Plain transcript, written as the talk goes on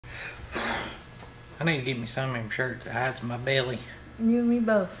I need to get me some of them shirts that hides my belly. You and me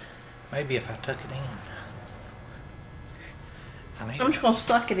both. Maybe if I tuck it in. I'm just gonna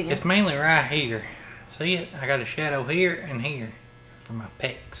suck it in. It's mainly right here. See it? I got a shadow here and here for my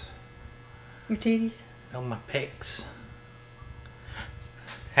pecs. Your titties? On my pecs.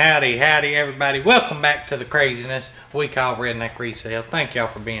 Howdy, howdy everybody. Welcome back to the craziness we call Redneck Resale. Thank y'all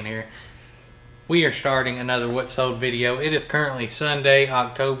for being here. We are starting another What Sold video. It is currently Sunday,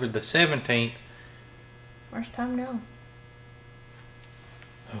 October the 17th. Where's time go?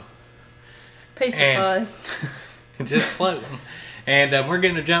 Piece of fuzz. Just floating. And we're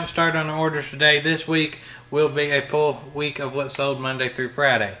getting a jump start on the orders today. This week will be a full week of What Sold Monday through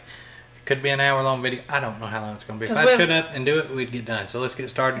Friday. It could be an hour-long video. I don't know how long it's going to be. If I'd shut up and do it, we'd get done. So let's get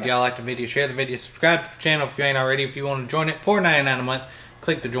started. Y'all like the video, share the video, subscribe to the channel if you ain't already. If you want to join it, $4.99 a month.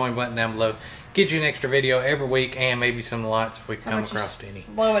 Click the join button down below. Get you an extra video every week and maybe some lots if we can come across any.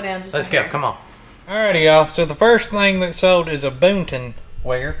 Slow it down just Let's go. Come on. Alrighty, y'all. So the first thing that sold is a Boonton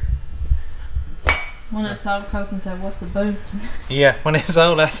wear. When it sold, Copeland said, "What's a Boonton?" Yeah, when it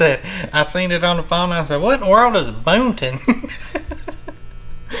sold, I said, I seen it on the phone. I said, "What in the world is a Boonton?"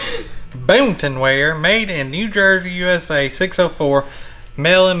 Boonton wear, made in New Jersey, USA, 604,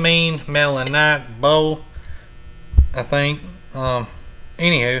 Melamine Melanite Bowl, I think.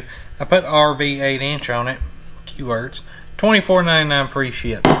 Anywho, I put RV 8-inch on it. Keywords. $24.99 free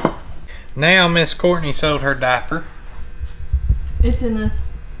ship. Now Miss Courtney sold her diaper. It's in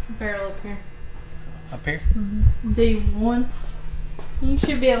this barrel up here. Up here? Mm-hmm. D1. You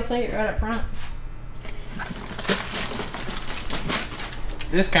should be able to see it right up front.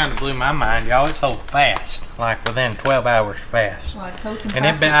 This kind of blew my mind, y'all. It sold fast, like within 12 hours fast. Like Coke and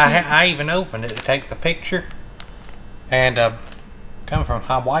I even opened it to take the picture. And come from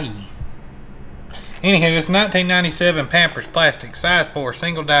Hawaii. Anywho, it's 1997 Pampers plastic, size 4,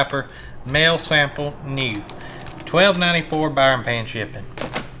 single diaper, male sample, new. $12.94 bar and pan shipping.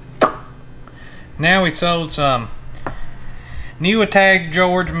 Now we sold some new Tag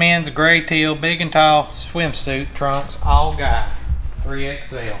George men's gray teal big and tall swimsuit trunks, all guy,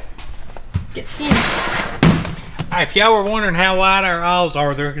 3XL. Get skinny. If y'all were wondering how wide our aisles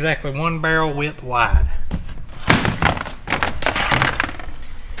are, they're exactly 1 barrel width wide.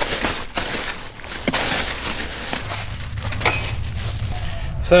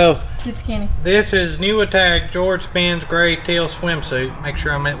 So, this is new Tag George men's gray teal swimsuit. Make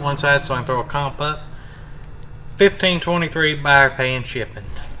sure I'm at one side so I can throw a comp up. $15.23 buyer paying shipping.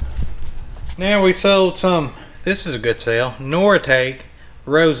 Now we sold some, this is a good sale, Noratake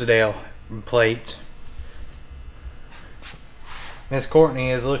Rosedale plates. Miss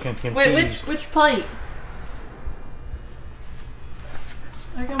Courtney is looking confused. Wait, which plate?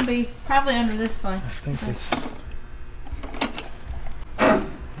 They're going to be probably under this thing. I think this.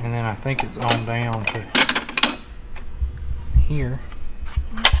 And then I think it's on down to here.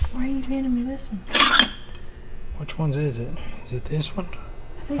 Why are you handing me this one? Which one's is it? Is it this one?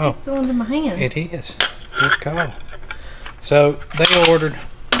 I think it's the ones in my hand. It is. Good call. So they ordered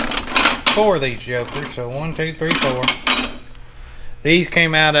 4 of these jokers. So 1, 2, 3, 4. These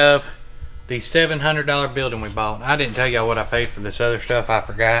came out of the $700 building we bought. I didn't tell y'all what I paid for this other stuff. I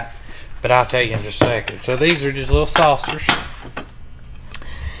forgot. But I'll tell you in just a second. So these are just little saucers.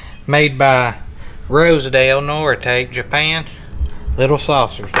 Made by Rosedale, Noratake, Japan. Little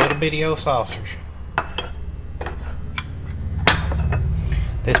saucers, little bitty old saucers.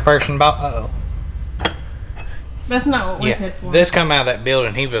 This person bought, That's not what we paid for. This come out of that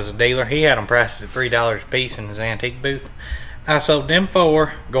building. He was a dealer. He had them priced at $3 a piece in his antique booth. I sold them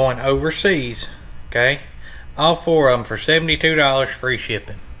 4 going overseas. Okay, all 4 of them for $72 free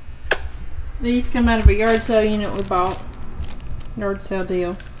shipping. These come out of a yard sale unit we bought. Yard sale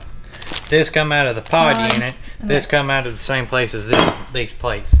deal. This come out of the pod unit. This come out of the same place as these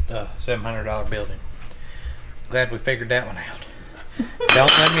plates, the $700 building. Glad we figured that one out. Don't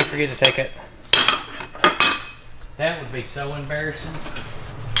let me forget to take it. That would be so embarrassing.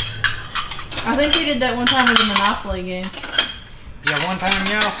 I think we did that one time with the Monopoly game. Yeah, one time,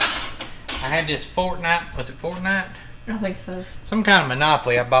 y'all, I had this Fortnite. Was it Fortnite? I think so. Some kind of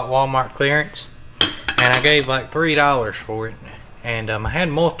Monopoly. I bought Walmart clearance, and I gave like $3 for it. And I had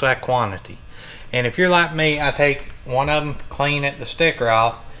multi-quantity. And if you're like me, I take one of them, clean it, the sticker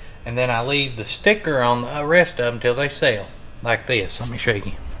off, and then I leave the sticker on the rest of them until they sell. Like this. Let me show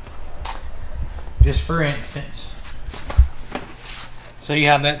you. Just for instance. See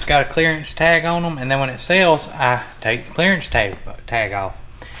how that's got a clearance tag on them? And then when it sells, I take the clearance tag off.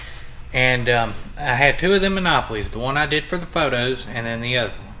 And I had 2 of them Monopolies. The one I did for the photos, and then the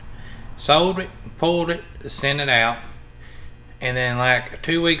other one. Sold it, pulled it, sent it out. And then like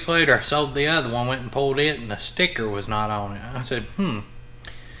 2 weeks later, I sold the other one, went and pulled it, and the sticker was not on it. I said,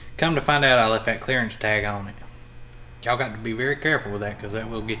 Come to find out, I left that clearance tag on it. Y'all got to be very careful with that, because that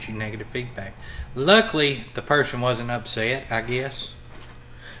will get you negative feedback. Luckily, the person wasn't upset, I guess.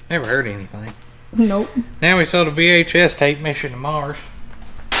 Never heard anything. Nope. Now we sold a VHS tape, Mission to Mars.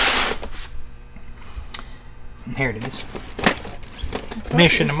 Here it is.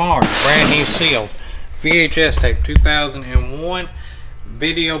 Mission to Mars, brand new sealed. VHS tape, 2001.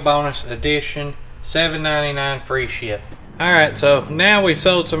 Video bonus edition, $7.99 free ship. Alright, so now we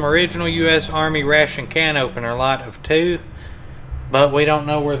sold some original U.S. Army ration can opener, lot of 2. But we don't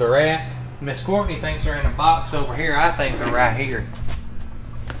know where they're at. Miss Courtney thinks they're in a box over here. I think they're right here.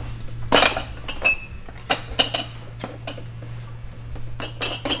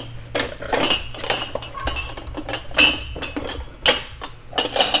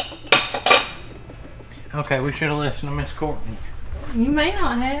 Okay, we should have listened to Miss Courtney. You may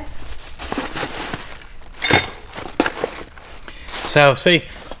not have. So, see,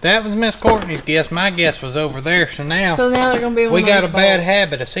 that was Miss Courtney's guess. My guess was over there. So now they're going to be we got a bad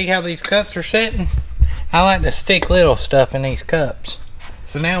habit of see how these cups are sitting? I like to stick little stuff in these cups.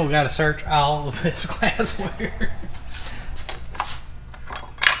 So now we got to search all of this glassware.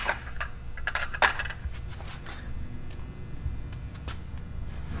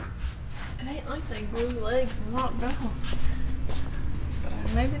 It ain't like they grew legs and walked off. But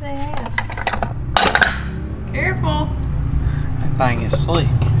maybe they have. Careful. That thing is slick.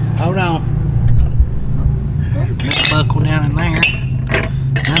 Hold on. Belt buckle down in there.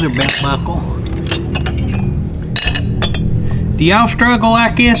 Another belt buckle. Do y'all struggle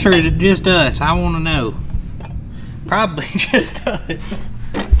like this, or is it just us? I want to know. Probably just us.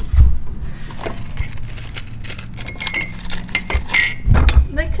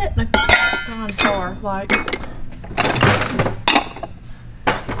 They couldn't have gone far, like.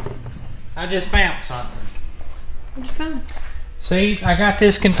 I just found something. What'd you find? See, I got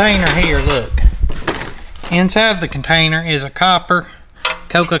this container here, look. Inside the container is a copper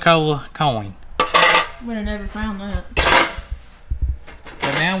Coca-Cola coin. We'd have never found that.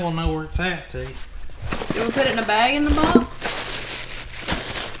 But now we'll know where it's at, see. Do we put it in a bag in the box?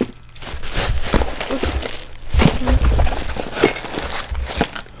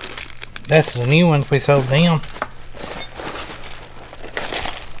 That's the new ones we sold them.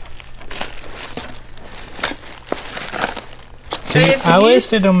 See, I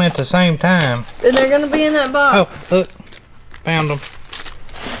listed them at the same time. And they're going to be in that box. Oh, look. Found them.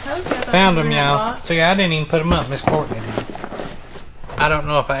 Found them, y'all. See, I didn't even put them up. Miss Courtney did. I don't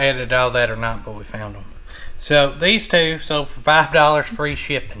know if I added all that or not, but we found them. So, these two sold for $5 free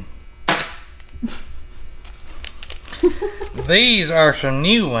shipping. These are some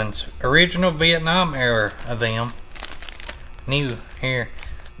new ones. Original Vietnam era of them. New here.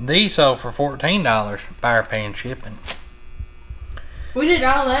 These sold for $14. Buyer paying shipping. We did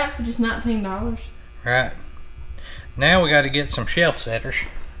all that for just $19. Right. Now we got to get some shelf setters.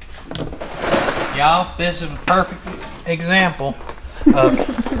 Y'all, this is a perfect example of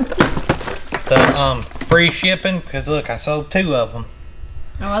the free shipping, because look, I sold 2 of them.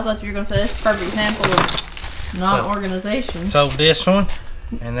 Oh, I thought you were going to say that's a perfect example of non-organization. Sold this one,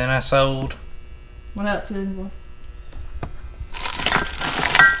 and then I sold... What else is it for?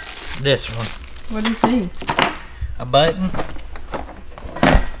 This one. What do you see? A button.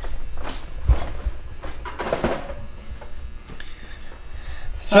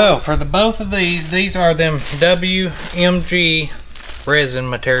 So, for the both of these are them WMG resin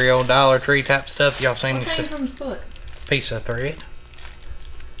material, Dollar Tree type stuff. Y'all seen this? What came from his foot? Piece of thread.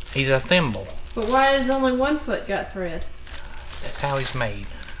 He's a thimble. But why is only one foot got thread? That's how he's made.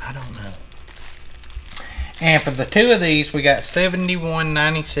 I don't know. And for the 2 of these, we got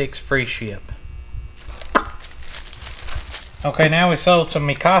 $71.96 free ship. Okay, now we sold some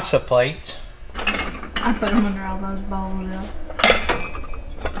Mikasa plates. I put them under all those bowls up.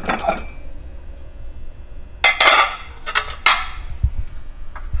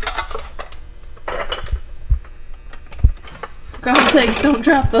 For God's sakes, don't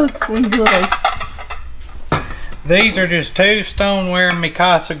drop those swing low. These are just 2 stoneware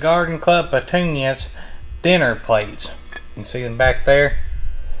Mikasa Garden Club petunias dinner plates. You can see them back there.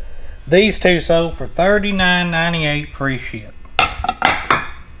 These 2 sold for $39.98 free ship.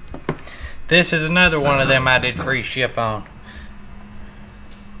 This is another one of them I did free ship on.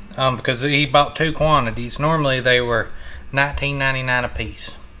 Because he bought 2 quantities. Normally they were $19.99 a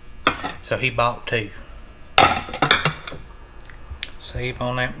piece. So he bought 2. Save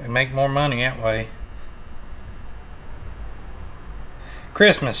on that. Make more money that way.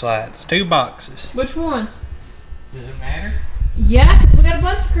 Christmas lights. 2 boxes. Which ones? Does it matter? Yeah, we got a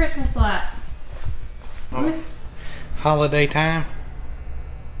bunch of Christmas lights. Oh. Holiday time.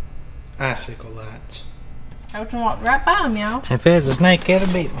 Icicle lights. I was walking right by them, y'all. If there's a snake,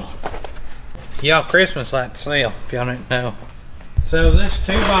 it'll beat me. Y'all, Christmas lights sale, if y'all didn't know. So there's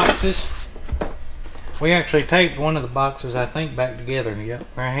 2 boxes. We actually taped one of the boxes, I think, back together. Yep,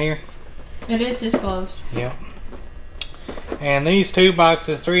 right here. It is disclosed. Yep. And these 2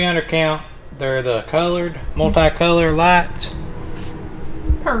 boxes, 300 count. They're the colored, multicolor lights.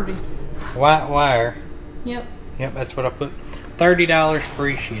 Purdy. White wire. Yep. Yep, that's what I put. $30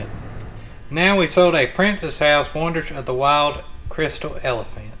 free ship. Now we sold a Princess House Wonders of the Wild Crystal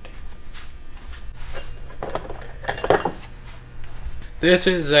Elephant. This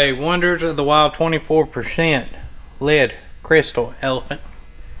is a Wonders of the Wild 24% lead crystal elephant.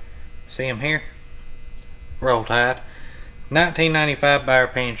 See him here? Roll Tide. $19.95 buyer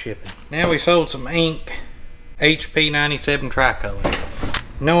paying shipping. Now we sold some ink. HP 97 tricolor.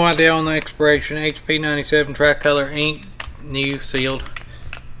 No idea on the expiration. HP 97 tricolor ink. New, sealed.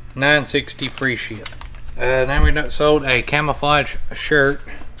 $9.60 free ship. Now we sold a camouflage shirt.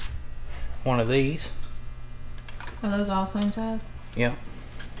 One of these. Are those all same size? Yep.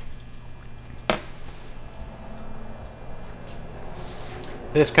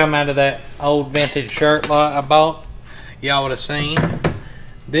 This come out of that old vintage shirt lot I bought. Y'all would have seen.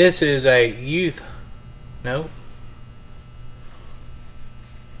 This is a youth. Nope.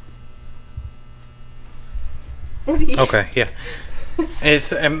 Okay, yeah.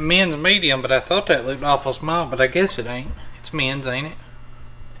 It's a men's medium, but I thought that looked awful small, but I guess it ain't. It's men's, ain't it?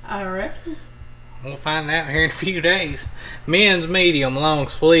 I reckon. We'll find out here in a few days. Men's medium long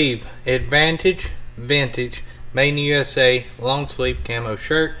sleeve Advantage Vintage made in the USA long sleeve camo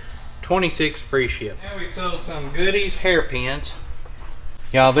shirt. $26 free ship. Now we sold some goodies hairpins.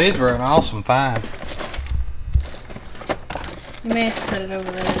 Y'all, these were an awesome find. You may have to set it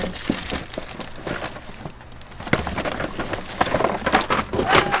over there.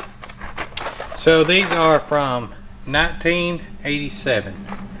 So these are from 1987.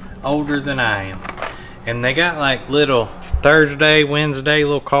 Older than I am. And they got like little Thursday, Wednesday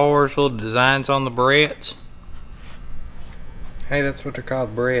little cars, little designs on the barrettes. Hey, that's what they're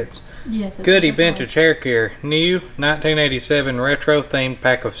called, barrettes. Yes. Goody vintage hair care. New 1987 retro themed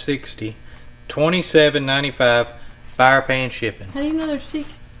pack of 60. $27.95 buyer paying shipping. How do you know there's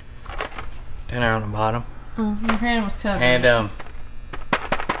 60? Down there on the bottom. Oh, your hand was covered. And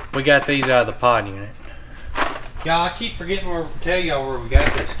we got these out of the pod unit. Y'all, I keep forgetting to tell y'all where we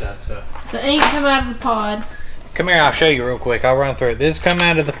got this stuff. So the ink come out of the pod. Come here, I'll show you real quick. I'll run through it. This come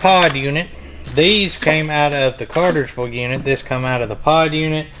out of the pod unit. These came out of the Cartersville unit. This come out of the pod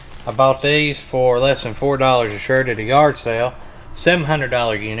unit. I bought these for less than $4 a shirt at a yard sale.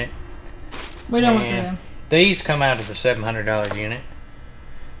 $700 unit. We don't want them. These come out of the $700 unit.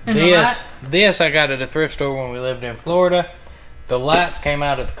 And the lights? This I got at a thrift store when we lived in Florida. The lights came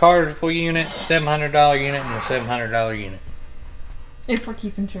out of the Cartersville unit, $700 unit, and the $700 unit. If we're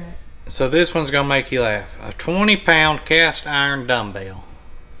keeping track. So this one's going to make you laugh. A 20-pound cast iron dumbbell.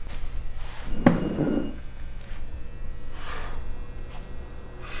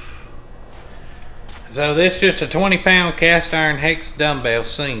 So this is just a 20-pound cast iron hex dumbbell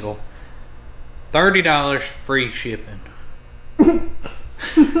single. $30 free shipping.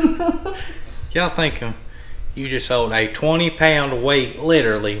 Y'all thinking you just sold a 20-pound weight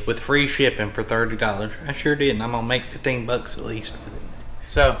literally with free shipping for $30. I sure did, and I'm gonna make 15 bucks at least with it.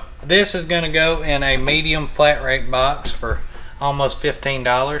 So this is gonna go in a medium flat rate box for almost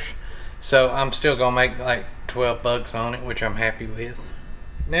 $15. So I'm still gonna make like 12 bucks on it, which I'm happy with.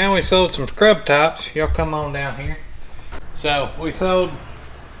 Now we sold some scrub tops. Y'all come on down here. So we sold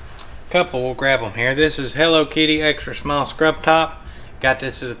a couple, we'll grab them here. This is Hello Kitty extra small scrub top. Got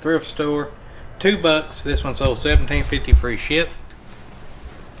this at a thrift store. $2. This one sold $17.50 free ship.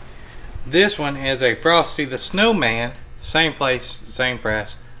 This one is a Frosty the Snowman. Same place, same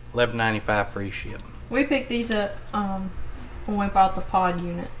price. $11.95 free ship. We picked these up when we bought the pod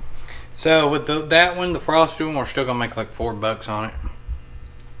unit. So with that one, the Frosty one, we're still gonna make like $4 on it.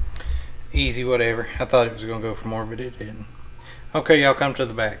 Easy, whatever. I thought it was gonna go for more, but it didn't. Okay, y'all come to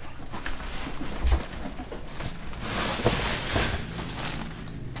the back.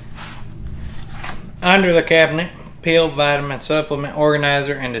 Under the cabinet, pill, vitamin, supplement,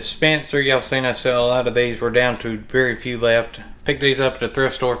 organizer, and dispenser. Y'all seen us sell a lot of these. We're down to very few left. Picked these up at the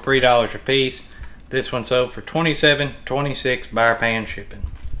thrift store, $3 a piece. This one sold for $27.26 buyer paying shipping.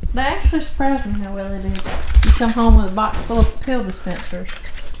 They actually surprised me how well they did. You come home with a box full of pill dispensers.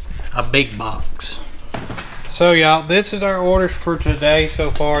 A big box. So y'all, this is our orders for today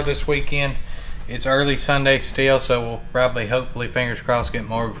so far this weekend. It's early Sunday still, so we'll probably, hopefully, fingers crossed, get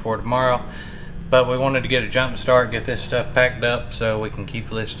more before tomorrow. But we wanted to get a jump start, get this stuff packed up so we can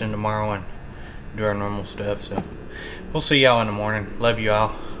keep listing tomorrow and do our normal stuff. So we'll see y'all in the morning. Love you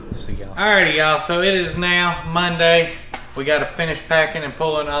all. See y'all. Alrighty, y'all. So it is now Monday. We got to finish packing and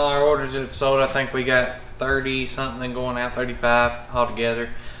pulling all our orders that have sold. I think we got 30 something going out, 35 altogether.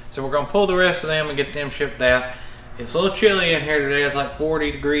 So we're going to pull the rest of them and get them shipped out. It's a little chilly in here today. It's like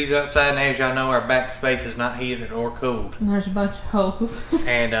 40 degrees outside, and as y'all know, our back space is not heated or cooled. And there's a bunch of holes.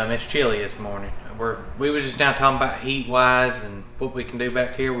 And it's chilly this morning. We were just now talking about heat-wise and what we can do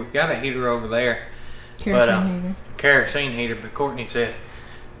back here. We've got a heater over there. Kerosene heater. Kerosene heater, but Courtney said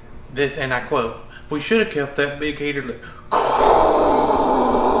this, and I quote, "We should have kept that big heater."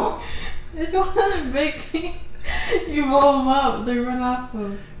 It's one of the big things. You blow them up, they run off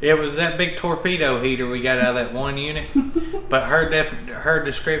of. It was that big torpedo heater we got out of that one unit. But her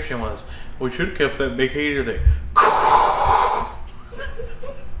description was, "We should have kept that big heater there."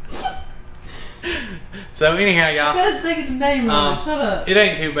 So anyhow, y'all. I gotta think of the name of it. Shut up. It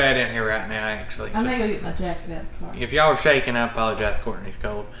ain't too bad in here right now, actually. I may go get my jacket out the car. If y'all are shaking, I apologize. Courtney's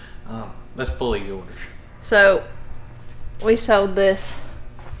cold. Let's pull these orders. So, we sold this.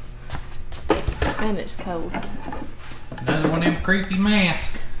 And it's cold. Another one of them creepy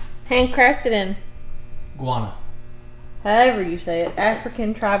masks. Handcrafted in Guana. however you say it,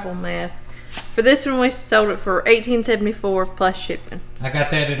 African tribal mask. For this one, we sold it for $18.74 plus shipping. I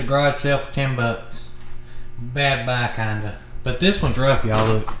got that at a garage sale for $10. Bad buy, kinda. But this one's rough, y'all.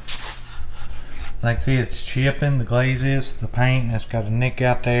 Look. Like, see, it's chipping. The glaze is the paint. It's got a nick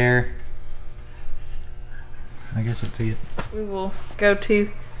out there. I guess that's it. We will go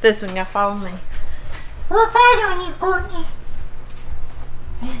to this one. Y'all follow me. We're following you, Courtney.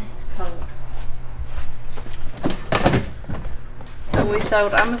 Man, it's cold. So we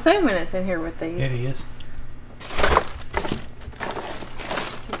sold, I'm assuming it's in here with these. It is.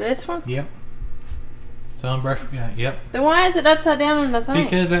 This one? Yep. Sunbrush we got, yep. Then why is it upside down in the thing?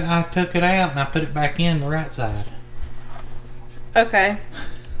 Because I took it out and I put it back in the right side. Okay.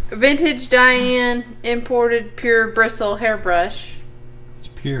 Vintage Diane imported pure bristle hairbrush. It's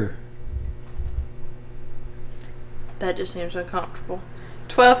pure. That just seems uncomfortable.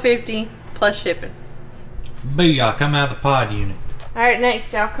 $12.50 plus shipping. Booyah, come out of the pod unit. Alright,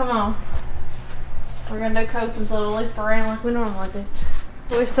 next, y'all, come on. We're gonna do Copeland's little leap around like we normally do.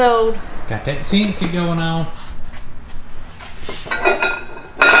 We sold. Got that Cincy going on.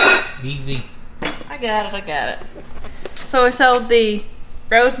 Easy. I got it. So we sold the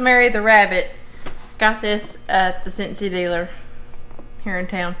Rosemary the Rabbit. Got this at the Cincy dealer here in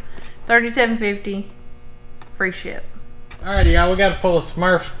town. $37.50 free ship. Alrighty, y'all, we gotta pull a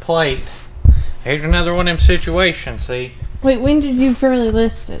Smurfs plate. Here's another one of them situations, see? Wait, when did you fairly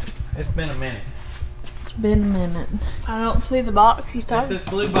list it? It's been a minute. It's been a minute. I don't see the box he's talking. This is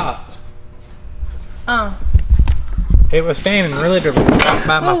blue box. It was standing really right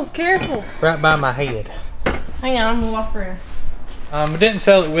by my. Oh, careful! Right by my head. Hang on, I'm gonna walk around. I didn't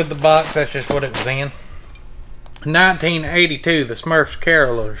sell it with the box. That's just what it was in. 1982, the Smurfs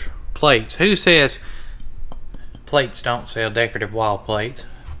Carolers plates. Who says plates don't sell, decorative wall plates?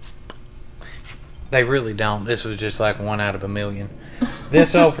 They really don't. This was just like 1 out of a million.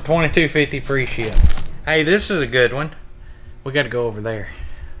 This sold for $22.50 free ship. Hey, this is a good one. We got to go over there.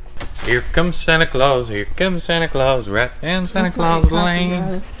 Here comes Santa Claus. Here comes Santa Claus. Right down Santa Claus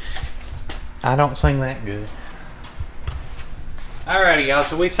Lane. I don't sing that good. Alrighty, y'all.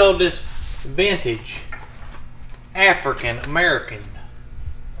 So we sold this vintage African American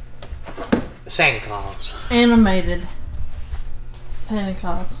Santa Claus. Animated Santa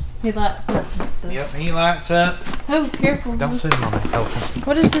Claus. He lights up and stuff. Yep, he lights up. Oh, careful. Don't sit on it.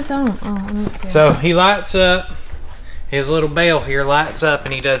 What is this on? Oh, I don't care. So he lights up. His little bell here lights up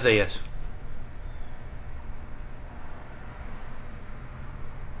and he does this.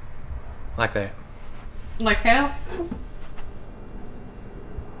 Like that. Like how?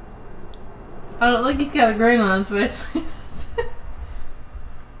 Oh, look, he's got a grin on his face.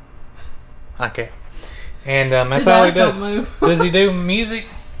 Like that. And that's all he does. Move. Does he do music?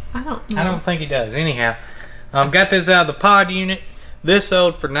 I don't know. I don't think he does. Anyhow, got this out of the pod unit. This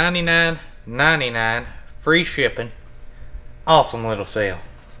sold for $99.99 free shipping. Awesome little sale.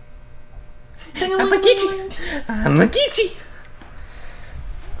 I'm a Gitchy.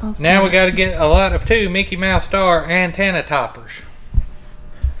 Now we got to get a lot of 2 Mickey Mouse star antenna toppers.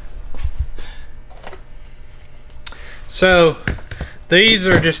 So these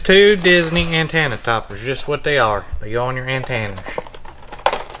are just 2 Disney antenna toppers. Just what they are. They go on your antennas.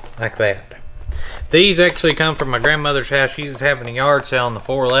 Like that. These actually come from my grandmother's house. She was having a yard sale on the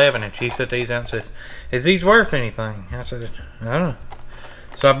 411, and she set these out and says, "Is these worth anything?" I said, "I don't know."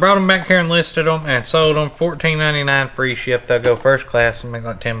 So I brought them back here and listed them and sold them. $14.99 free ship. They'll go first class and make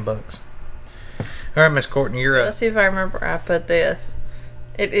like $10. All right, Miss Courtney, you're up. Let's see if I remember where I put this.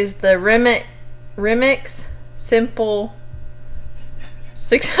 It is the Remix Simple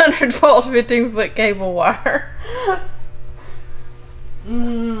 600 volt 15 foot cable wire.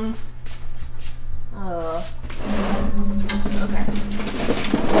 Okay.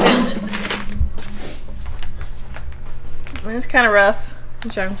 Found it. I mean, it's kind of rough,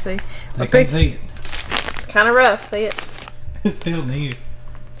 as y'all can see. I can't see it. Kind of rough, see it? It's still new.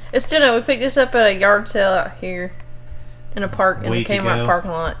 It's still new. We picked this up at a yard sale out here in a park, in the Kmart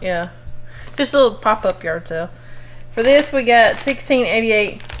parking lot. Yeah. Just a little pop-up yard sale. For this, we got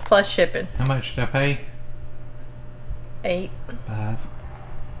 $16.88 plus shipping. How much did I pay? $8. $5.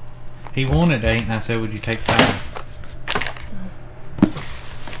 He wanted $8, and I said, "Would you take $5?"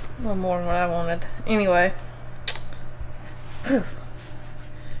 A little more than what I wanted. Anyway.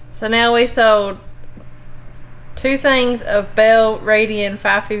 So now we sold 2 things of Bell Radian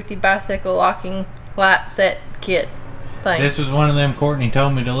 550 bicycle locking light set kit thing. This was one of them Courtney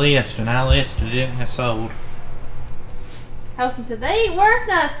told me to list, and I listed it and I sold. Helton said they ain't worth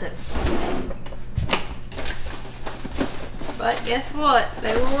nothing. But guess what?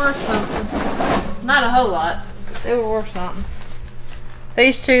 They were worth something. Not a whole lot, but they were worth something.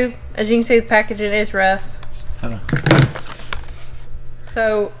 These 2, as you can see, the packaging is rough. Hold on.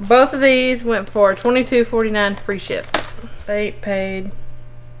 So both of these went for $22.49 free ship. They ain't paid.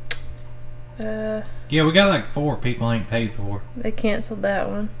 Yeah, we got like 4 people ain't paid for. They canceled that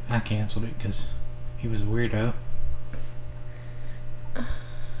one. I canceled it because he was a weirdo.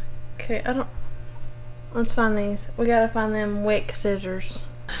 Okay, let's find these. We gotta find them wick scissors.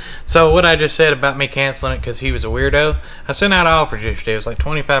 So what I just said about me canceling it because he was a weirdo, I sent out offers yesterday. It was like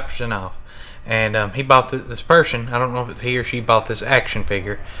 25% off. And he bought this person, I don't know if it's he or she, bought this action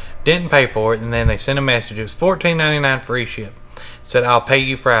figure, didn't pay for it, and then they sent a message. It was $14.99 free ship. Said, "I'll pay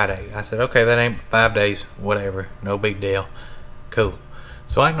you Friday." I said, "Okay, that ain't 5 days, whatever, no big deal, cool."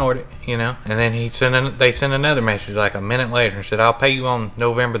 So I ignored it, you know. And then they sent another message like a minute later and said, "I'll pay you on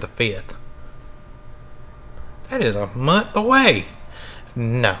November the 5th." That is a month away.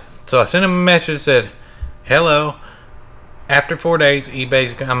 No. So I sent him a message that said, "Hello, after 4 days,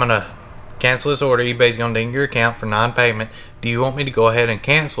 I'm gonna cancel this order. eBay's gonna ding your account for non-payment. Do you want me to go ahead and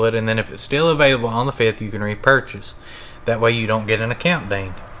cancel it? And then if it's still available on the 5th, you can repurchase. That way you don't get an account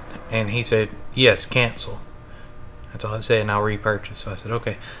dinged." And he said, "Yes, cancel." That's all it said, and I'll repurchase. So I said,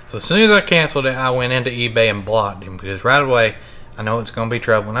 okay. So as soon as I canceled it, I went into eBay and blocked him because right away I know it's gonna be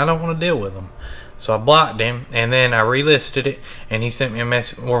trouble and I don't want to deal with him. So I blocked him, and then I relisted it, and he sent me a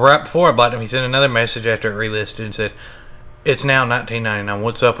message. Well, right before I blocked him, he sent another message after it relisted and said, "It's now $19.99.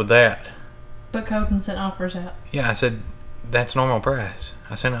 What's up with that?" But Coden sent offers out. Yeah, I said, "That's normal price.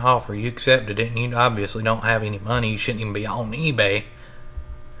 I sent an offer. You accepted it, and you obviously don't have any money. You shouldn't even be on eBay."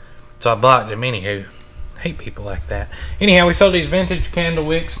 So I blocked him anywho. I hate people like that. Anyhow, we sold these vintage candle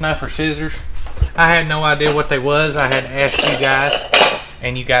wick snuffer scissors. I had no idea what they was. I had asked you guys,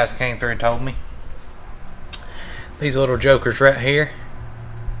 and you guys came through and told me. These little jokers right here.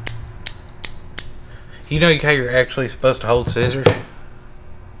 You know how you're actually supposed to hold scissors?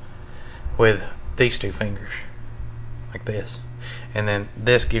 With these 2 fingers. Like this. And then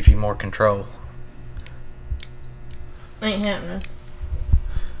this gives you more control. Ain't happening.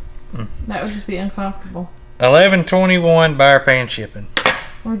 That would just be uncomfortable. $11.21 buyer paying shipping.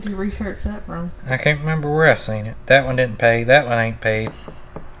 Where'd you research that from? I can't remember where I seen it. That one didn't pay. That one ain't paid.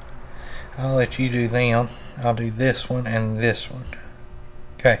 I'll let you do them. I'll do this one and this one.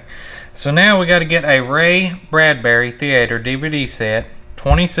 Okay. So now we got to get a Ray Bradbury Theater DVD set.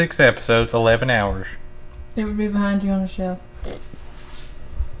 26 episodes, 11 hours. It would be behind you on the shelf.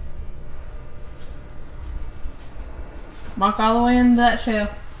 Walk all the way into that shelf.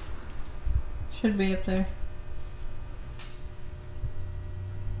 Should be up there.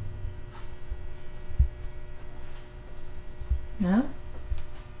 No?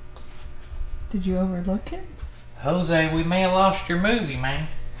 Did you overlook it? Jose, we may have lost your movie, man.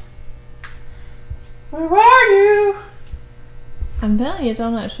 Where are you? I'm telling you, it's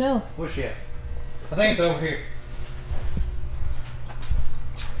on that shelf. What's it? I think it's over here.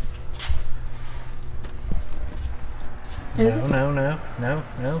 Is it? No.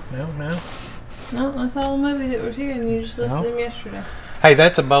 No, that's all the movies that was here, and you just listed them yesterday. Hey,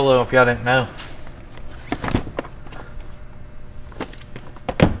 that's a bolo if y'all didn't know.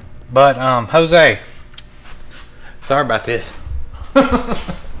 But, Jose. Sorry about this.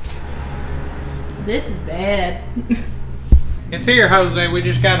 This is bad. It's here, Jose. We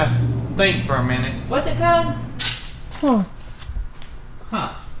just gotta think for a minute. What's it called? Huh.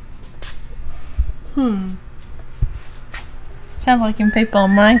 Huh. Sounds like them people on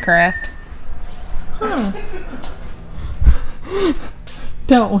Minecraft. Huh.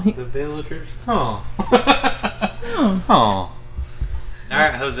 Don't we? The villagers? Oh. Oh.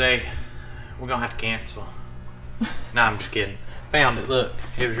 Alright, Jose. We're gonna have to cancel. No, I'm just kidding. Found it, look.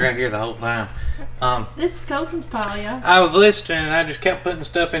 It was right here the whole time. This is Colton's pile, y'all. I was listing and I just kept putting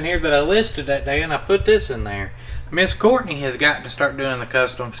stuff in here that I listed that day, and I put this in there. Miss Courtney has got to start doing the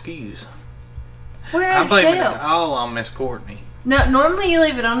custom SKUs. Where are I'm blaming it shelves? all on Miss Courtney. No, normally you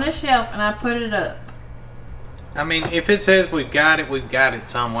leave it on this shelf and I put it up. I mean, if it says we've got it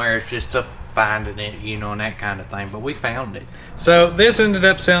somewhere. It's just to finding it, you know, and that kind of thing. But we found it. So this ended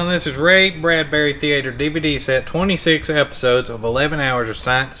up selling. This is Ray Bradbury Theater DVD set, 26 episodes of 11 hours of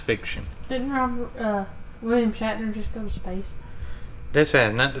science fiction. Didn't William Shatner just go to space? This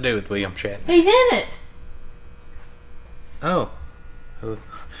has nothing to do with William Shatner. He's in it. Oh.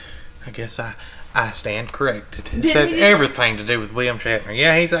 I guess I stand corrected. It says everything to do with William Shatner.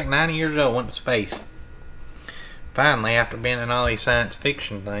 Yeah, he's like 90 years old, went to space. Finally, after being in all these science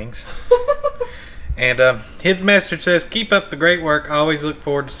fiction things. And his message says, keep up the great work. Always look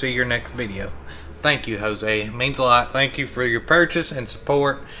forward to see your next video. Thank you, Jose. It means a lot. Thank you for your purchase and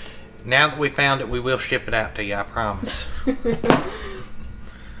support. Now that we found it, we will ship it out to you, I promise.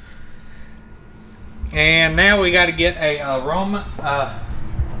 And now we got to get a aroma.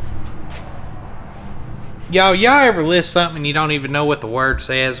 Y'all ever list something and you don't even know what the word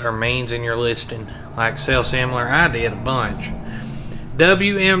says or means in your listing? Like sell similar? I did a bunch.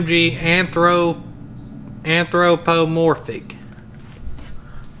 WMG anthropomorphic.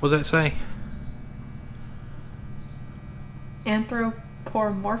 What does that say?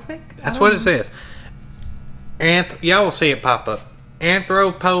 Anthropomorphic? That's what it says. Y'all will see it pop up.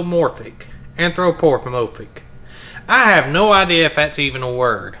 Anthropomorphic. Anthropomorphic. I have no idea if that's even a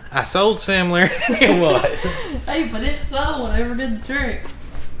word. I sold similar and it was. Hey, but it sold whatever did the trick.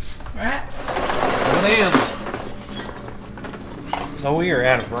 Right? What else? Oh, we are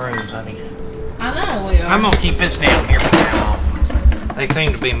out of room, honey. I know we are. I'm going to keep this down here for now. They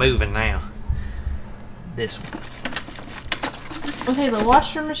seem to be moving now. This one. Okay, the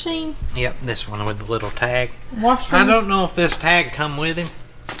washer machine? Yep, this one with the little tag. Washer. I don't know if this tag come with him.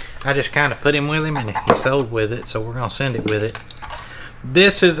 I just kind of put him with him and he sold with it, so we're going to send it with it.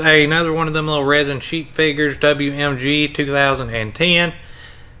 This is another one of them little resin sheet figures, WMG 2010.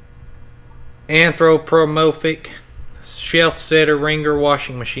 Anthropomorphic shelf setter ringer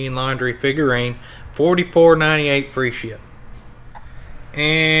washing machine laundry figurine, $44.98 free ship.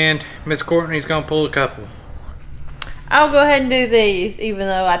 And Miss Courtney's going to pull a couple. I'll go ahead and do these, even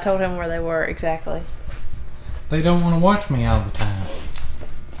though I told him where they were exactly. They don't want to watch me all the time.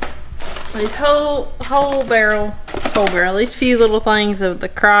 These whole barrel, these few little things of the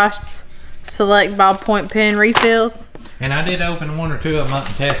Cross Select ballpoint pen refills. And I did open one or two of them up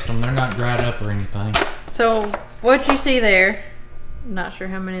and test them. They're not dried up or anything. So what you see there, I'm not sure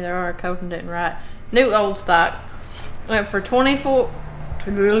how many there are. Colton didn't write. New old stock went for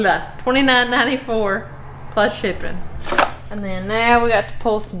 $29.94 plus shipping. And then now we got to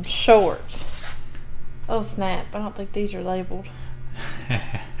pull some shorts. Oh snap! I don't think these are labeled.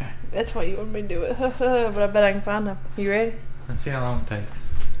 That's why you want me to do it. But I bet I can find them. You ready? Let's see how long it takes.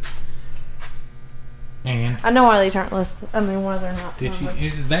 And I know why these aren't listed. I mean, why they're not. did she?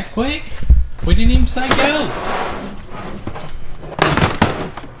 Is it that quick? We didn't even say go.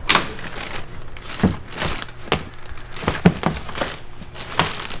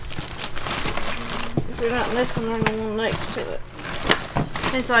 If you're not in this one, I'm the one next to it.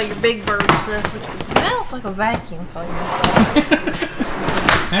 It's all your big bird stuff, which smells like a vacuum cleaner.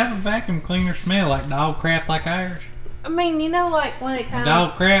 How's a vacuum cleaner smell? Like dog crap like ours? I mean, you know, like when it kind of...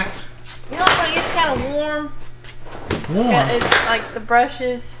 Dog crap? You know, like when it gets kind of warm? Warm? It's like the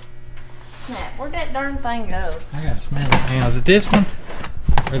brushes... Snap, where'd that darn thing go? I gotta smell it now. Is it this one?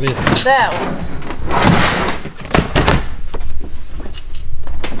 Or this one? That one.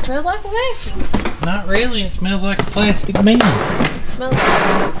 It smells like a vacuum. Not really. It smells like a plastic bin. It smells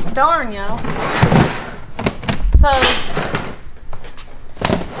like... Darn, y'all. So...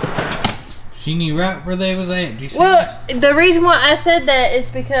 She knew right where they was at. Did you see well, that? the reason why I said that is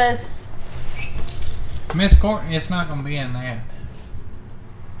because... Miss Courtney, it's not going to be in that.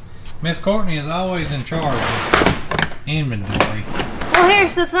 Miss Courtney is always in charge of inventory. Well,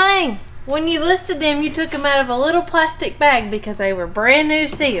 here's the thing. When you listed them, you took them out of a little plastic bag because they were brand new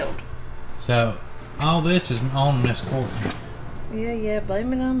sealed. So, all this is on Miss Courtney. Yeah,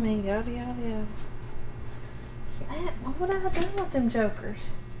 blame it on me. Yada, yada, yada. that? What I done with them jokers?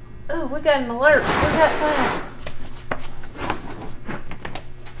 Oh, we got an alert. We got that.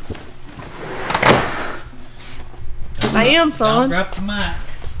 I am, son. Don't drop the mic.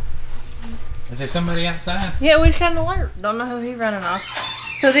 Is there somebody outside? Yeah, we just got an alert. Don't know who he running off.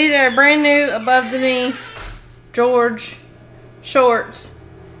 So these are brand new, above the knee, George shorts,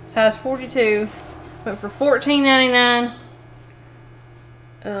 size 42. Went for $14.99.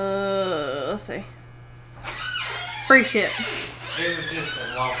 Let's see. Free ship. It was just a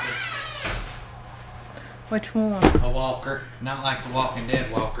walker. Which one? A walker. Not like the Walking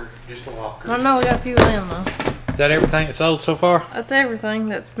Dead walker. Just a walker. I don't know, we got a few of them though. Is that everything that's sold so far? That's everything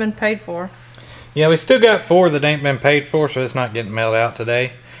that's been paid for. Yeah, we still got 4 that ain't been paid for, so it's not getting mailed out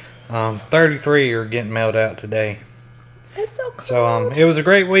today. 33 are getting mailed out today. It's so cool. So it was a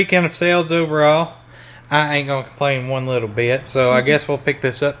great weekend of sales overall. I ain't gonna complain one little bit. So I guess we'll pick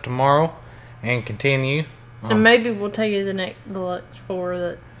this up tomorrow and continue. And maybe we'll tell you the next deluxe 4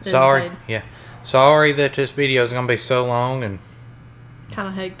 that. Sorry, paid. yeah. Sorry that this video is gonna be so long and kind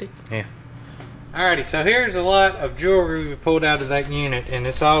of hectic. Yeah. Alrighty, so here's a lot of jewelry we pulled out of that unit, and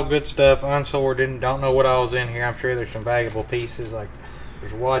it's all good stuff, unsorted. Don't know what all's in here. I'm sure there's some valuable pieces, like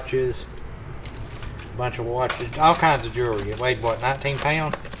there's watches, a bunch of watches, all kinds of jewelry. It weighed what, 19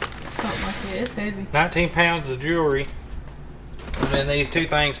 pounds? Something like that. It's heavy. 19 pounds of jewelry. And then these 2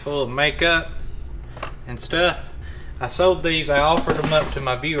 things full of makeup and stuff. I sold these. I offered them up to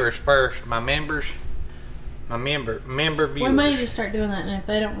my viewers first, my members, member viewers. We may just start doing that, and if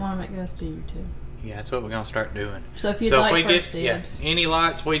they don't want them, it goes to you too. Yeah, that's what we're gonna start doing. So if you like first dibs, any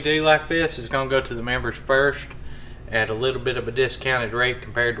lots we do like this is gonna go to the members first at a little bit of a discounted rate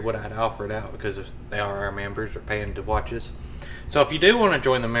compared to what I'd offered out, because they are our members, they're paying to watch us. So if you do want to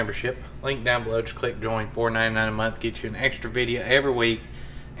join the membership, link down below, just click join. $4.99 a month gets you an extra video every week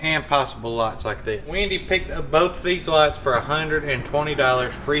and possible lots like this. Wendy picked up both these lots for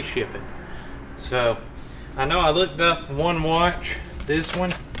 $120 free shipping. So I know I looked up one watch, this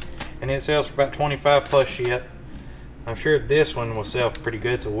one, and it sells for about $25 plus ship. I'm sure this one will sell pretty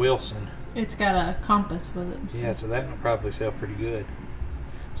good. It's a Wilson. It's got a compass with it. Yeah, so that will probably sell pretty good.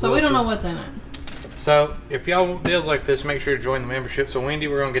 So we don't know what's in it. So if y'all want deals like this, make sure to join the membership. So Wendy,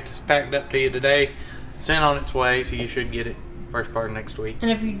 we're going to get this packed up to you today, sent on its way, so you should get it first part of next week. And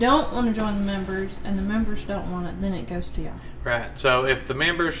if you don't want to join the members, and the members don't want it, then it goes to y'all. Right. So if the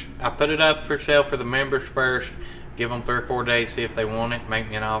members, I put it up for sale for the members first, give them 3 or 4 days, see if they want it, make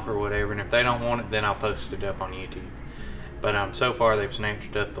me an offer or whatever, and if they don't want it, then I'll post it up on YouTube. But so far they've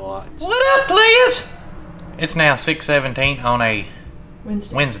snatched up the lots. What up, players? It's now 6:17 on a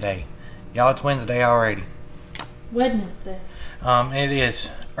Wednesday. Y'all, it's Wednesday already. Wednesday. It is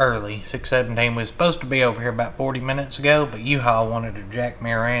early, 6:17. We was supposed to be over here about 40 minutes ago, but U-Haul wanted to jack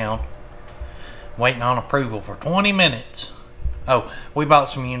me around, waiting on approval for 20 minutes. Oh, we bought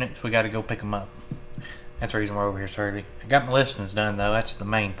some units. We got to go pick them up. That's the reason we're over here so early. I got my listings done, though. That's the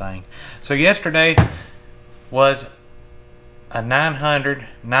main thing. So yesterday was a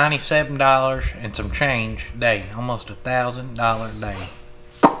 $997 and some change day. Almost $1,000 day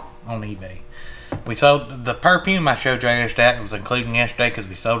on eBay. We sold the perfume I showed you yesterday. It was including yesterday because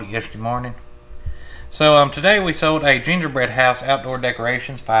we sold it yesterday morning. So today we sold a gingerbread house outdoor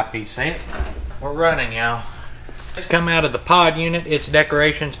decorations 5-piece set. We're running, y'all. It's come out of the pod unit. It's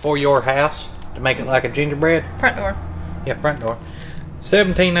decorations for your house to make it like a gingerbread. Front door. Yeah, front door.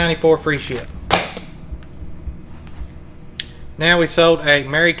 $17.94 free ship. Now we sold a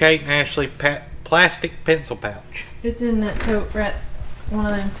Mary Kate and Ashley plastic pencil pouch. It's in that tote, right? One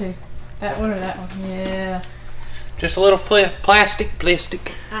of them two. That one or that one? Yeah. Just a little plastic.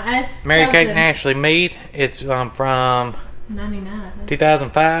 Mary Kate and Ashley Mead. It's from 99.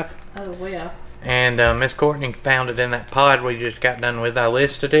 2005. Oh, well. And Miss Courtney found it in that pod we just got done with. I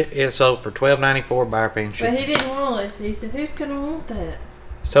listed it. It sold for $12.94 buyer pin shipping. But he didn't want to list it. He said, "Who's gonna want that?"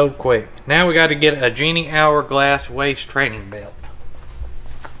 Sold quick. Now we got to get a Genie Hourglass waist training belt.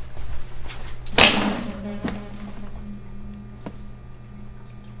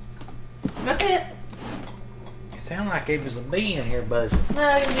 That's it. It sounded like it was a bee in here buzzing.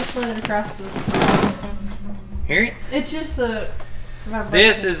 No, you just let it across the. Hear it? It's just the.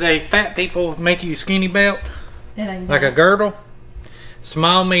 This is a fat people make you skinny belt. It ain't like a girdle.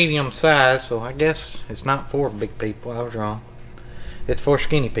 Small, medium size. So I guess it's not for big people. I was wrong. It's for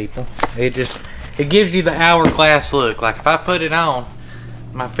skinny people. It gives you the hourglass look. Like if I put it on,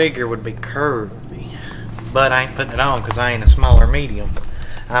 my figure would be curvy. But I ain't putting it on because I ain't a small or medium.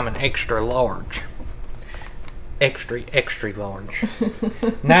 I'm an extra large. Extra large.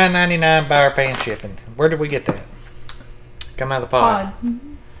 $9.99 buyer pay and shipping. Where did we get that? Come out of the pod.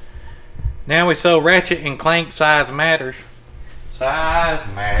 Now we sold Ratchet and Clank Size Matters.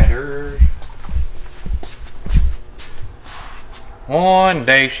 Size matters. One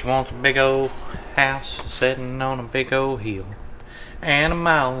day she wants a big old house sitting on a big old hill and a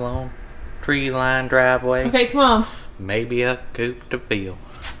mile long tree-lined driveway. Okay, come on. Maybe a coupe to fill.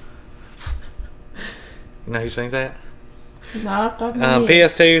 You know who sings that? Not off the top of my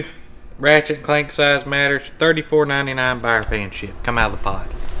head. PS2 Ratchet and Clank Size Matters, $34.99 buyer pay and ship. Come out of the pot.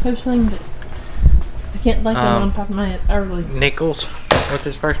 Who sings it? I can't think of it on top of my head. It's early. Nichols. What's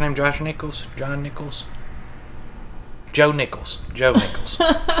his first name? Josh Nichols? John Nichols? Joe Nichols. Joe Nichols.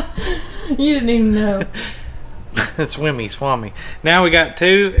 You didn't even know. Swammy. Now we got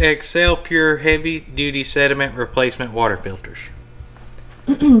 2 Excel Pure Heavy Duty Sediment Replacement Water Filters.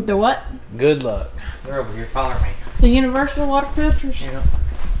 The what? Good luck. They're over here. Follow me. The universal water filters? Yeah.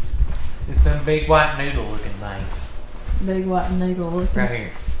 It's them big white noodle looking things. Big white noodle looking. Right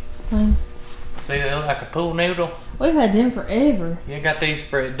here. Things. See, they look like a pool noodle. We've had them forever. You got these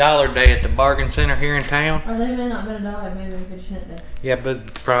for $1 day at the bargain center here in town. Or they may not have been $1. Maybe we could have sent that. Yeah,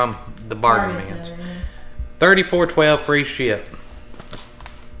 but from the bargain bins. Center, yeah. $34.12 free ship.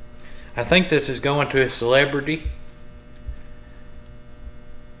 I think this is going to a celebrity.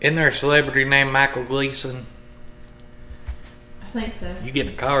 Isn't there a celebrity named Michael Gleason? I think so. You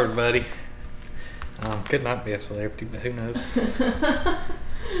getting a card, buddy. Could not be a celebrity, but who knows?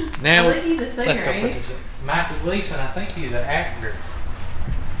 Now, I think he's a singer, let's go put this in. Michael Gleason, I think he's an actor.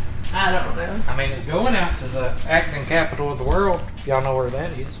 I don't know. I mean, it's going out to the acting capital of the world. Y'all know where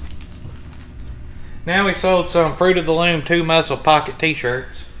that is. Now we sold some Fruit of the Loom 2 Muscle Pocket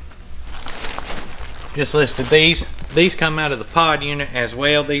T-shirts. Just listed these. These come out of the pod unit as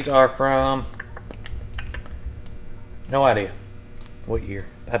well. These are from... no idea what year.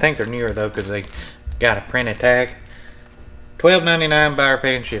 I think they're newer though because they got a printed tag. $12.99 buyer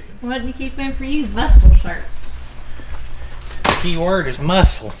pay and shipping. What did you keep in for you? Muscle shirts. The key word is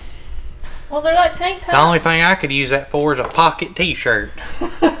muscle. Well, they're like tank tops. The only thing I could use that for is a pocket T-shirt.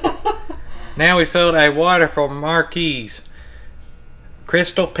 Now we sold a Waterfall Marquise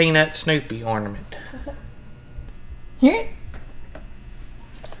Crystal Peanut Snoopy ornament. What's that? Hear it?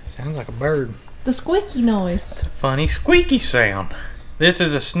 Sounds like a bird. The squeaky noise. It's a funny squeaky sound. This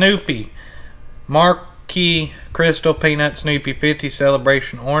is a Snoopy Marquee Crystal Peanut Snoopy 50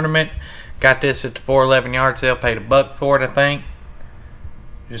 Celebration ornament. Got this at the 411 yard sale. Paid $1 for it, I think.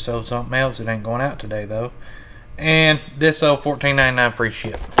 Just sold something else. It ain't going out today though. And this sold $14.99 free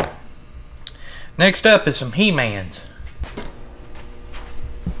ship. Next up is some He-Mans.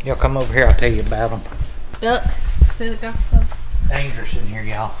 Y'all come over here, I'll tell you about them. Duck. See the golf club? Dangerous in here,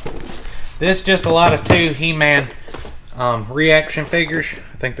 y'all. This is just a lot of 2 He-Man reaction figures.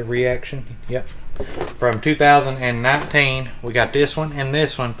 I think the reaction, yep. From 2019. We got this one and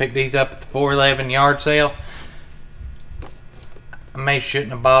this one. Picked these up at the 411 yard sale. I may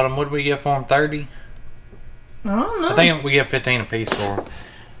shouldn't have bought them. What did we get for them? 30? I don't know. I think we get 15 a piece for them.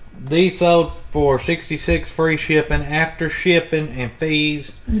 These sold for $66 free shipping. After shipping and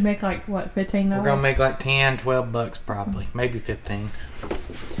fees, you make like what, $15? we're gonna make like 10, 12 bucks probably, maybe 15.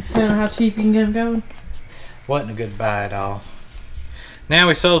 Depending on how cheap you can get them going. Wasn't a good buy at all. Now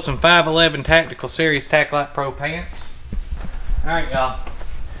we sold some 511 Tactical Series Tac-Lite Pro pants. Alright y'all,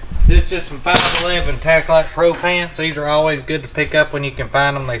 this is just some 511 Tac-Lite Pro pants. These are always good to pick up when you can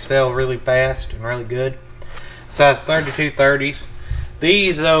find them. They sell really fast and really good. Size 32 30s.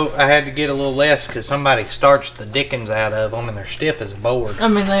 These though, I had to get a little less because somebody starched the dickens out of them and they're stiff as a board. I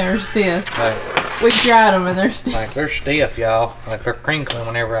mean, they are stiff. Like, We tried them and they're stiff. like they're stiff, y'all. Like they're crinkling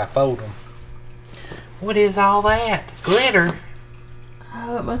whenever I fold them. What is all that? Glitter?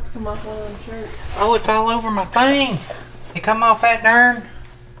 Oh, it must have come off one of them shirts. Oh, it's all over my thing. It come off that darn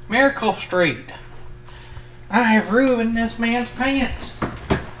Miracle Street. I have ruined this man's pants.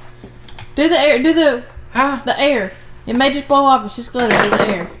 Do the air. Do the Huh? the air. It may just blow off. It's just glitter. Do the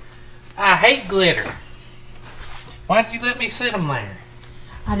air. I hate glitter. Why'd you let me sit them there?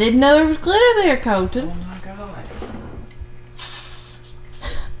 I didn't know there was glitter there, Colton. Oh my God.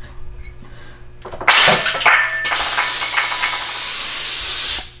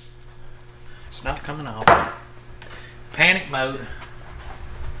 It's not coming off. Panic mode.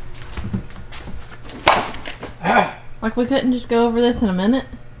 Like we couldn't just go over this in a minute.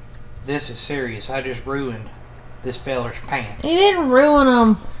 This is serious. I just ruined this feller's pants. You didn't ruin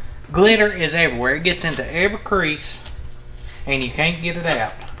them. Glitter is everywhere. It gets into every crease and you can't get it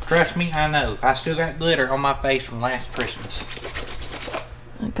out. Trust me, I know. I still got glitter on my face from last Christmas.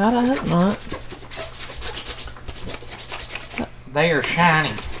 God, I hope not. They are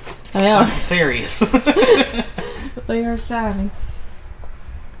shiny. They are. Something serious. They are shiny.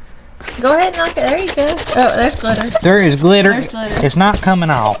 Go ahead and knock it. There you go. Oh, there's glitter. There is glitter. There's glitter. It's not coming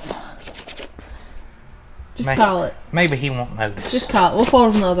off. Just call it. Maybe he won't notice. Just call it. We'll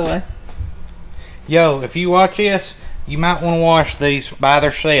fold them the other way. Yo, if you watch this, you might want to wash these by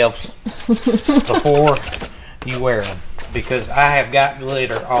themselves before you wear them. Because I have got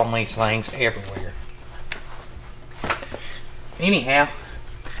glitter on these things everywhere. Anyhow,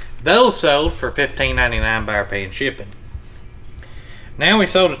 those sold for $15.99 by our paying shipping. Now we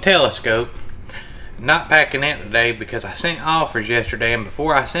sold a telescope. Not packing it today because I sent offers yesterday, and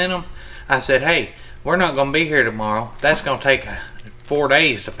before I sent them, I said, hey, we're not going to be here tomorrow. That's going to take 4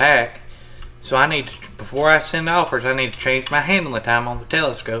 days to pack. So I need to, before I send offers, I need to change my handling time on the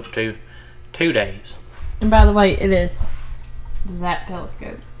telescope to 2 days. And by the way, it is that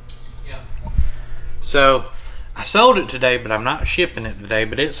telescope. Yeah. So I sold it today, but I'm not shipping it today.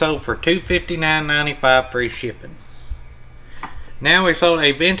 But it sold for $259.95 free shipping. Now we sold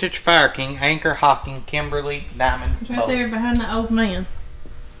a vintage Fire King Anchor Hocking Kimberly Diamond. It's right there behind the old man.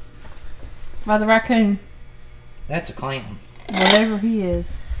 By the raccoon. That's a clown. Whatever he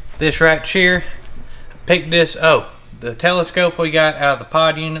is. This right here, picked this, the telescope we got out of the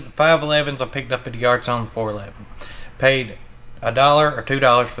pod unit, the 511s I picked up at the yard sale on the 411. Paid $1 or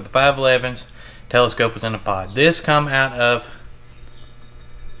 $2 for the 511s. Telescope was in the pod. This come out of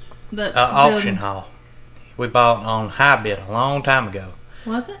auction haul. We bought on high bid a long time ago.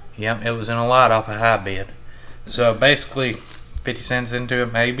 Was it? Yep, it was in a lot off a high bid. So basically 50 cents into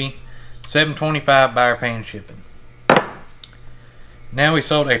it maybe. $7.25 by our paying shipping. Now we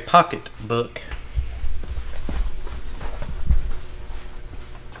sold a pocket book.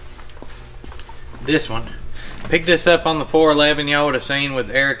 This one. Picked this up on the 411 y'all would have seen with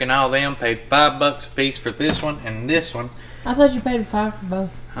Eric and all them. Paid $5 a piece for this one and this one. I thought you paid $5 for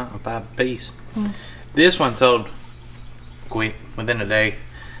both. $5 a piece. This one sold quick, within a day.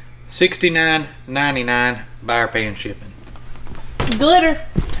 $69.99 by our paying shipping. Glitter.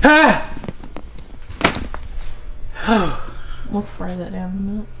 Ah! We'll spray that down in a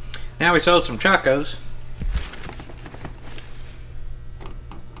minute. Now we sold some Chacos.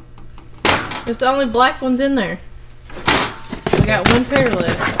 It's the only black ones in there. We got one pair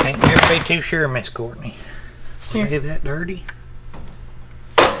left. Ain't never be too sure, Miss Courtney. Here. Is that dirty?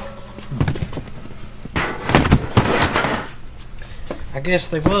 I guess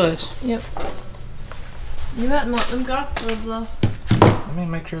they was. Yep. You might not them golf gloves off. Let me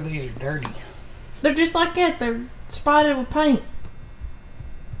make sure these are dirty. They're just like that. They're spotted with paint.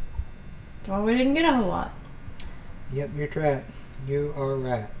 That's why we didn't get a whole lot. Yep, you're right. You are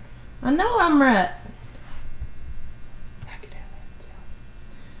right. I know I'm right. Back it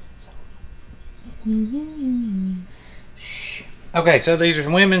down. Shh. Okay, so these are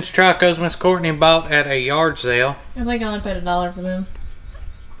women's Chacos Miss Courtney bought at a yard sale. I think I only paid $1 for them.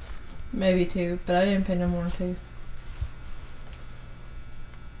 Maybe $2, but I didn't pay no more than $2.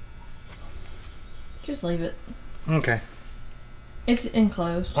 Just leave it. Okay. It's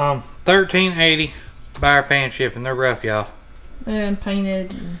enclosed. $13.80 by our paying shipping. They're rough, y'all. And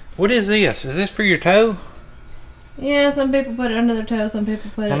painted. What is this? Is this for your toe? Yeah, some people put it under their toe, some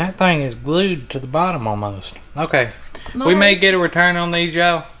people put it. And that thing is glued to the bottom almost. Okay. Nice. We may get a return on these,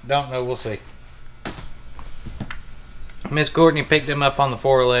 y'all. Don't know. We'll see. Miss Courtney picked them up on the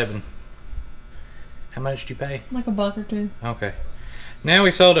 411. How much did you pay? Like $1 or $2. Okay. Now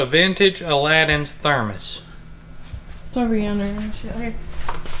we sold a vintage Aladdin's thermos. It's over yonder. Here.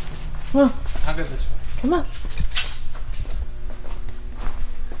 Come on. I'll go this way. Come on.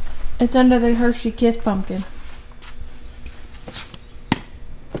 It's under the Hershey Kiss pumpkin.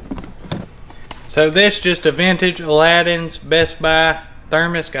 So this just a vintage Aladdin's Best Buy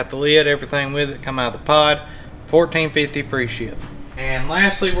thermos. Got the lid, everything with it. Come out of the pod. $14.50 free ship. And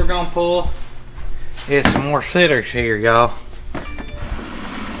lastly, we're gonna pull is some more sitters here, y'all.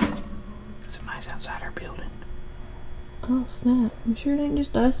 Somebody's outside our building. Oh snap! I'm sure it ain't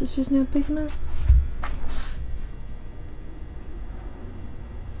just us. It's just now picking up.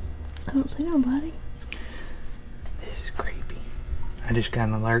 I don't see nobody. This is creepy. I just got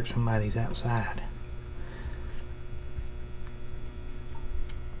an alert somebody's outside.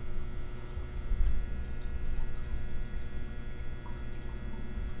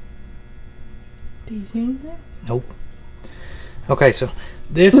 Do you see anything? Nope. Okay, so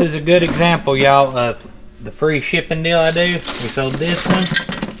this is a good example, y'all, of the free shipping deal I do. We sold this one.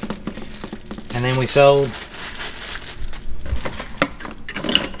 And then we sold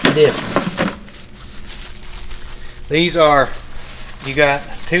this one. These are, you got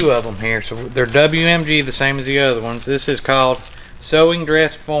two of them here. So they're WMG, the same as the other ones. This is called Sewing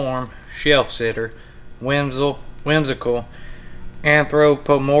Dress Form Shelf Sitter. Whimsical.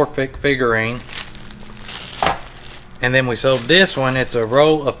 anthropomorphic figurine. And then we sold this one. It's a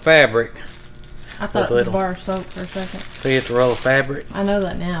roll of fabric. I thought it was a bar of soap for a second. See, it's a roll of fabric. I know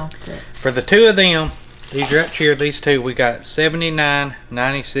that now. But... For the two of them, these right here, these two, we got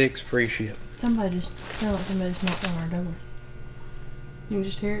 $79.96 free ship. Somebody just sound like somebody's knocked on our door. You can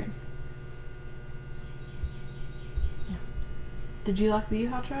just hear it. Yeah. Did you lock the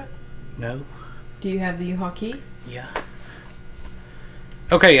U-Haul truck? No. Do you have the U-Haul key? Yeah.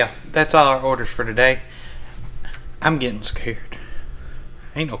 Okay, yeah. That's all our orders for today. I'm getting scared.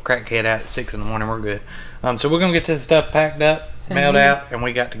 Ain't no crackhead out at 6 in the morning. We're good. So we're going to get this stuff packed up, mailed out, and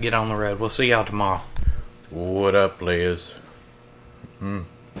we got to get on the road. We'll see y'all tomorrow. What up, Liz?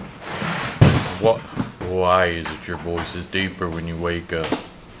 What? Why is it your voice is deeper when you wake up?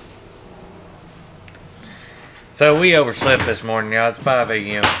 So we overslept this morning, y'all. It's 5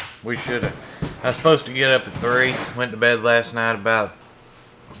 a.m. We should have. I was supposed to get up at 3. Went to bed last night about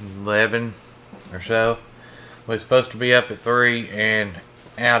 11 or so. We was supposed to be up at 3 and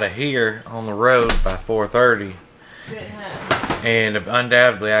out of here on the road by 4:30. And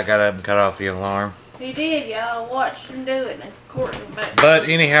undoubtedly I got up and cut off the alarm. He did, y'all. Watched him do it and Courtney back. But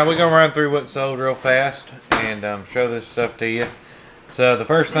anyhow, we're gonna run through what sold real fast and show this stuff to you. So the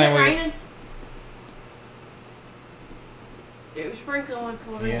first thing raining? It was sprinkling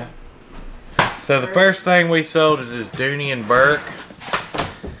for me. Yeah. So the first thing we sold is this Dooney and Burke.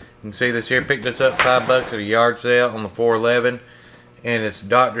 You can see this here, picked us up $5 at a yard sale on the 411. And it's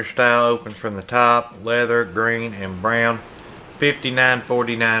doctor style, opens from the top, leather, green, and brown.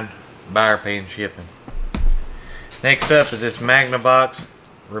 $59.49 buyer paying shipping. Next up is this Magna Box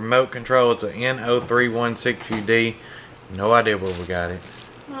remote control. It's a N0316UD. No idea where we got it.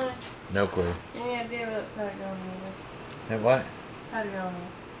 What? No clue. Any idea what how to go on That what? How to go on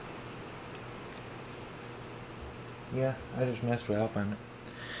Yeah, I just messed with it. I'll find it.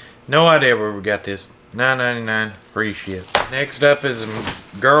 No idea where we got this. $9.99 free ship. Next up is a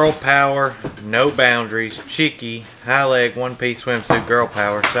Girl Power No Boundaries Chicky high leg one piece swimsuit Girl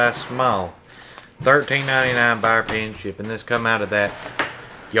Power size small. $13.99 buyer paying shipping. This come out of that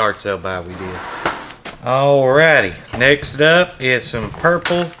yard sale buy we did. Alrighty. Next up is some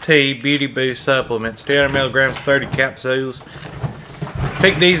Purple Tea Beauty Boost supplements. 200 milligrams, 30 capsules.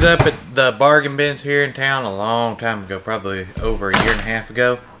 Picked these up at the bargain bins here in town a long time ago, probably over a year and a half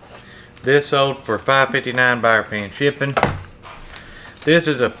ago. This sold for $5.59 buyer paying shipping. This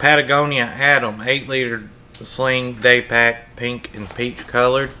is a Patagonia Atom 8-liter sling day pack, pink and peach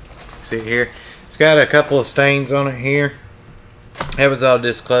colored. See it here? It's got a couple of stains on it here. That was all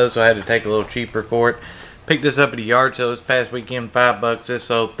disclosed, so I had to take a little cheaper for it. Picked this up at a yard sale this past weekend, $5. This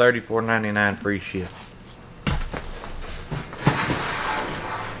sold $34.99 free ship.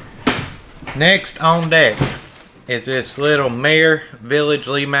 Next on deck is this little Mare Village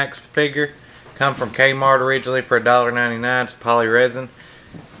Lee Max figure. Come from Kmart originally for $1.99. It's poly resin.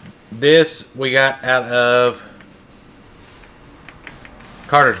 This we got out of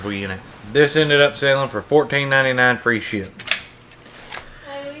Cartersville unit. This ended up selling for $14.99 free ship.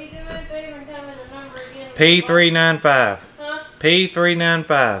 Hey, will you do me a favor and tell me the number again? P395. Huh?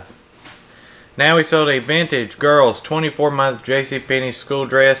 P395. Now we sold a vintage girls 24-month JCPenney school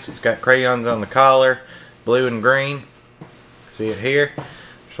dress. It's got crayons on the collar, blue and green. See it here?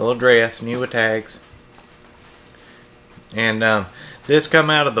 It's a little dress, new with tags. And this come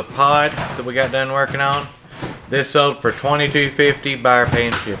out of the pod that we got done working on. This sold for $22.50 buyer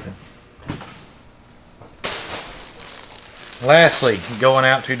paying shipping. Lastly, going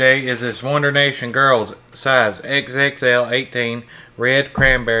out today is this Wonder Nation Girls size XXL 18 red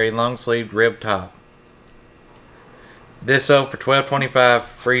cranberry long sleeved rib top. This sold for $12.25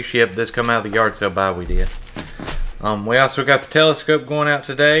 free ship. This come out of the yard sale buy we did. We also got the telescope going out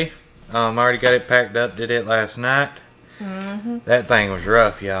today. Already got it packed up. Did it last night. That thing was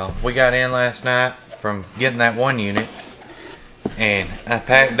rough, y'all. We got in last night from getting that one unit, and I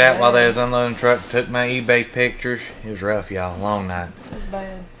packed that while they was unloading the truck. Took my eBay pictures. It was rough, y'all. Long night. It was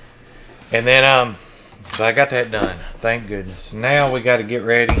bad. And then so I got that done. Thank goodness. Now we got to get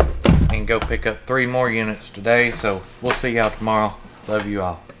ready and go pick up 3 more units today. So we'll see y'all tomorrow. Love you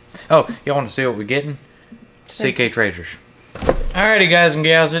all. Oh, y'all want to see what we're getting? CK Treasures. Alrighty, guys and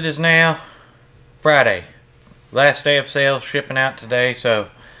gals. It is now Friday. Last day of sales, shipping out today, so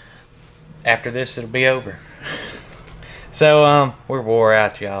after this it'll be over. So we're wore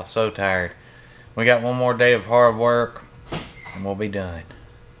out, y'all. So tired. We got one more day of hard work and we'll be done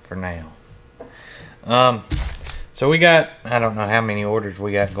for now. So we got, I don't know how many orders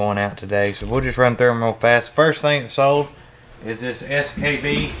we got going out today, so we'll just run through them real fast. First thing that sold is this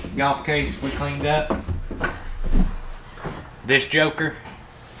SKV golf case we cleaned up. this joker.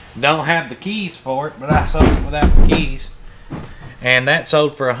 Don't have the keys for it, but I sold it without the keys. And that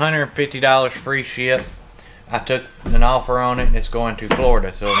sold for $150 free ship. I took an offer on it and it's going to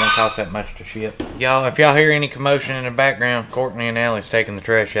Florida, so it won't cost that much to ship. Y'all, if y'all hear any commotion in the background, Courtney and Allie's taking the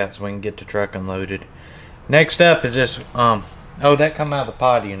trash out so we can get the truck unloaded. Next up is this, oh, that come out of the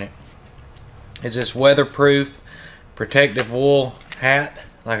pod unit. Is this weatherproof protective wool hat,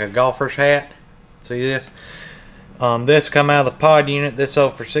 like a golfer's hat. See this? This come out of the pod unit. This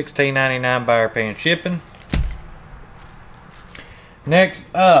sold for $16.99 buyer paying shipping. Next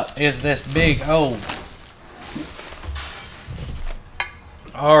up is this big old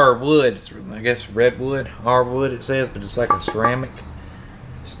R wood. It's, I guess redwood, R wood it says, but it's like a ceramic.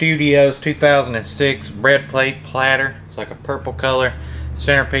 Studios 2006 bread plate platter. It's like a purple color.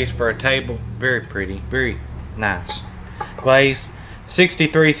 Centerpiece for a table. Very pretty, very nice. Glazed.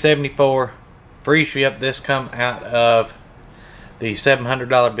 $63.74 free ship. This come out of the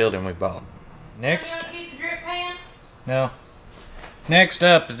 $700 building we bought. Next. No. Next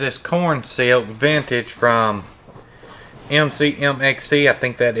up is this corn silk vintage from MCMXC. I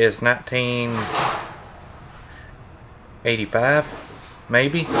think that is 1985,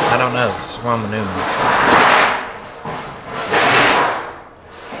 maybe. I don't know. It's Roman numerals.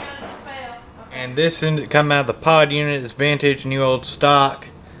 And this come out of the pod unit is vintage, new old stock,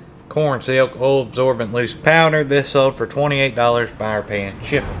 corn silk, oil absorbent loose powder. This sold for $28 buyer paying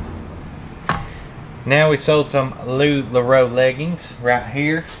shipping. Now we sold some LuLaRoe leggings right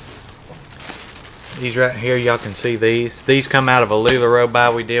here. These right here, y'all can see these. These come out of a LuLaRoe buy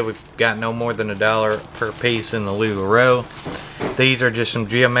we did. We've got no more than $1 per piece in the LuLaRoe. These are just some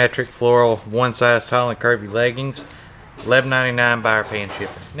geometric floral, one size tall and curvy leggings. $11.99 buyer paying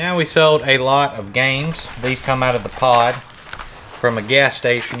shipping. Now we sold a lot of games. These come out of the pod from a gas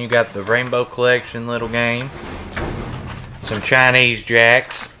station. You got the Rainbow Collection little game, some Chinese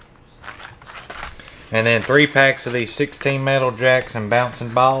jacks, and then 3 packs of these 16 metal jacks and bouncing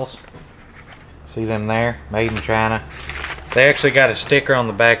balls. See them there? Made in China. They actually got a sticker on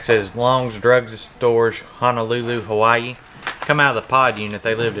the back that says Long's Drug Stores, Honolulu, Hawaii. Come out of the pod unit.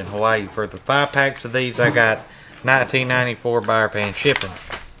 They lived in Hawaii. For the 5 packs of these, I got $19.94 buyer paying shipping.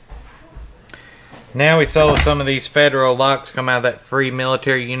 Now we sold some of these federal locks. Come out of that free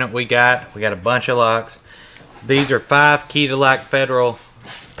military unit we got. We got a bunch of locks. These are 5 key to lock federal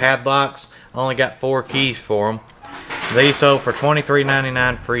padlocks. Only got 4 keys for them. These sold for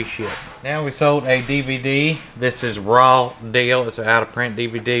 $23.99 free ship. Now we sold a DVD. This is Raw Deal. It's an out of print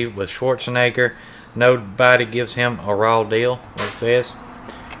DVD with Schwarzenegger. Nobody gives him a raw deal, it says.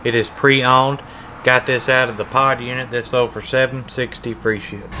 It is pre-owned. Got this out of the pod unit. This sold for $7.60 free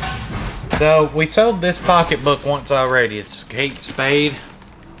ship. So we sold this pocketbook once already. It's Kate Spade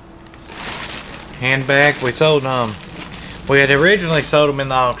handbag. We sold we had originally sold them in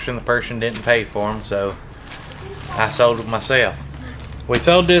the auction. The person didn't pay for them, so I sold them myself. We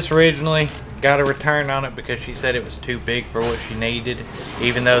sold this originally. Got a return on it because she said it was too big for what she needed,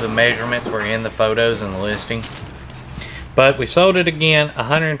 even though the measurements were in the photos and the listing. But we sold it again,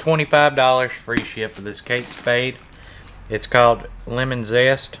 $125 free ship for this Kate Spade. It's called Lemon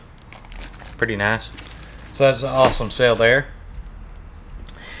Zest. Pretty nice. So that's an awesome sale there.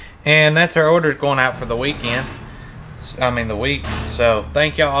 And that's our orders going out for the weekend. The week. So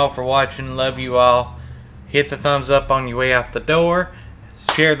thank y'all all for watching. Love you all. Hit the thumbs up on your way out the door.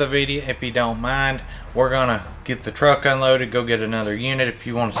 Share the video if you don't mind. We're gonna get the truck unloaded, go get another unit. If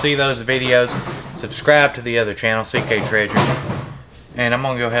you want to see those videos, subscribe to the other channel, CK Treasure. And I'm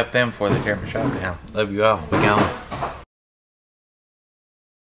gonna go help them before they tear my shop down. Love you all. We gone.